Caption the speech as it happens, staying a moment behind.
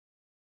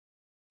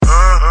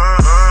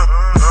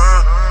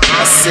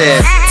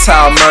Shit,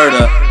 child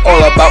murder, all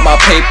about my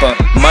paper.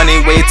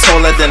 Money way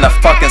taller than a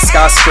fucking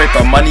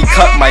skyscraper. Money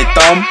cut my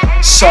thumb,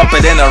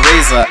 sharper than a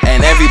razor,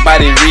 and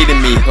everybody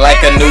reading me like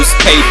a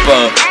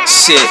newspaper.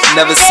 Shit,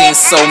 never seen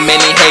so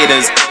many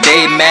haters.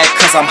 They mad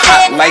cause I'm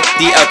hot like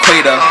the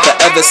equator.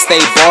 Forever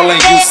stay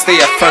ballin', you stay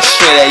a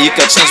frustrator. You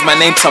can change my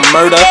name to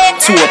murder,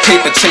 to a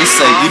paper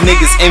chaser. You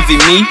niggas envy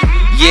me?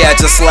 Yeah, I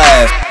just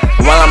laugh.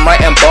 While I'm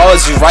writing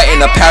bars, you writing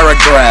a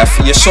paragraph.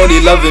 Your shorty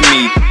loving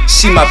me,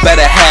 she my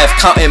better half.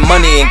 Counting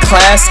money in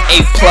class, A+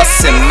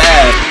 in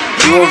math.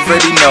 You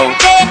already know,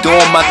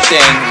 doing my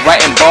thing.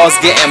 Writing bars,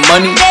 getting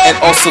money, and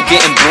also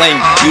getting bling.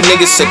 You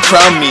niggas should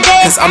crown me,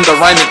 cause I'm the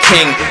rhyming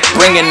king.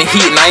 Bringing the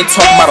heat, and I ain't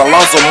talking about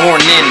Alonzo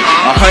Mourning.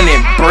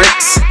 100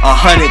 bricks,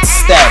 100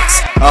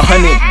 stacks.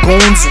 100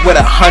 goons with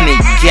 100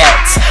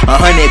 gats. 100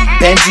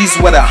 Benjis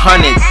with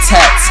 100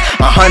 tats.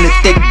 100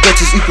 thick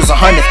bitches equals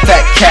 100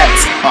 fat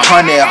cats.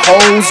 100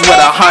 hoes with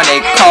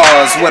 100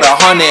 cars. With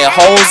 100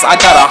 hoes, I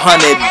got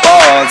 100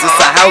 bars. It's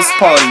a house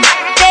party.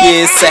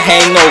 Yeah, it's a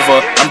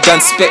hangover. I'm done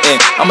spitting,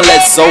 I'ma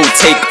let Zoe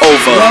take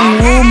over. Young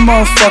real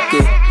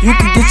motherfucker, you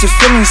can get your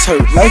feelings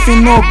hurt. Life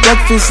ain't no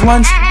breakfast,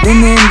 lunch,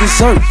 dinner, and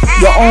dessert.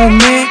 Your own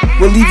man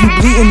will leave you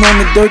bleeding on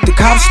the dirt. The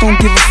cops don't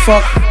give a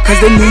fuck, cause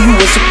they knew you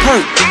was a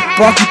perk.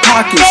 Blocky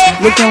pockets,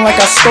 looking like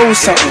I stole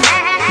something.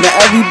 Now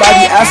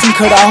everybody asking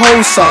could I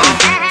hold something.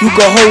 You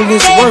can hold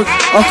this work,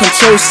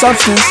 uncontrolled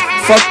substance.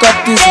 Fuck up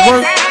this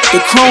work,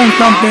 the chrome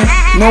thumping.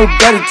 No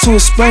better to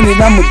explain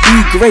it, I'ma be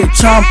great.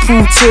 Try and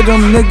prove to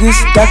them niggas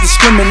that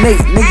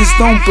discriminate. Niggas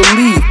don't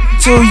believe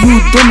till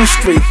you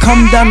demonstrate.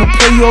 Come down to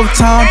play your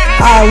time,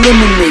 I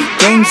eliminate.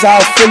 Games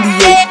I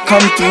affiliate,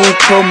 come through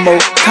promo.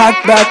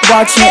 Cock back,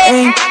 watch and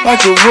aim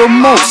like a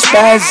remote.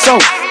 Spazzo,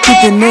 keep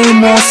the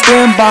name on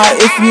standby.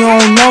 If you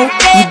don't know,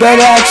 you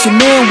better ask your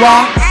man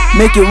why.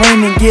 Make it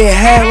rain and get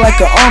had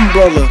like an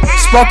umbrella.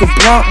 Spark a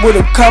blunt with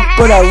a cup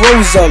of that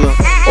Rosella.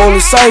 All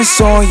the sights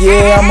on,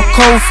 yeah, I'm a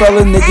cold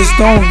fella. Niggas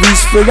don't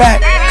reach for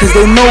that, cause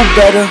they know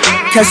better.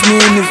 Catch me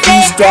in the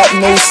V-strap,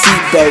 no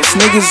seatbelts.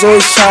 Niggas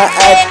always try to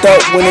act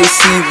up when they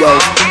see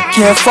wells.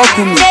 Can't fuck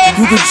with me,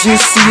 you could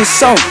just see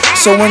yourself.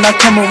 So when I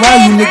come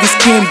around, you niggas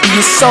can't be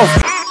yourself.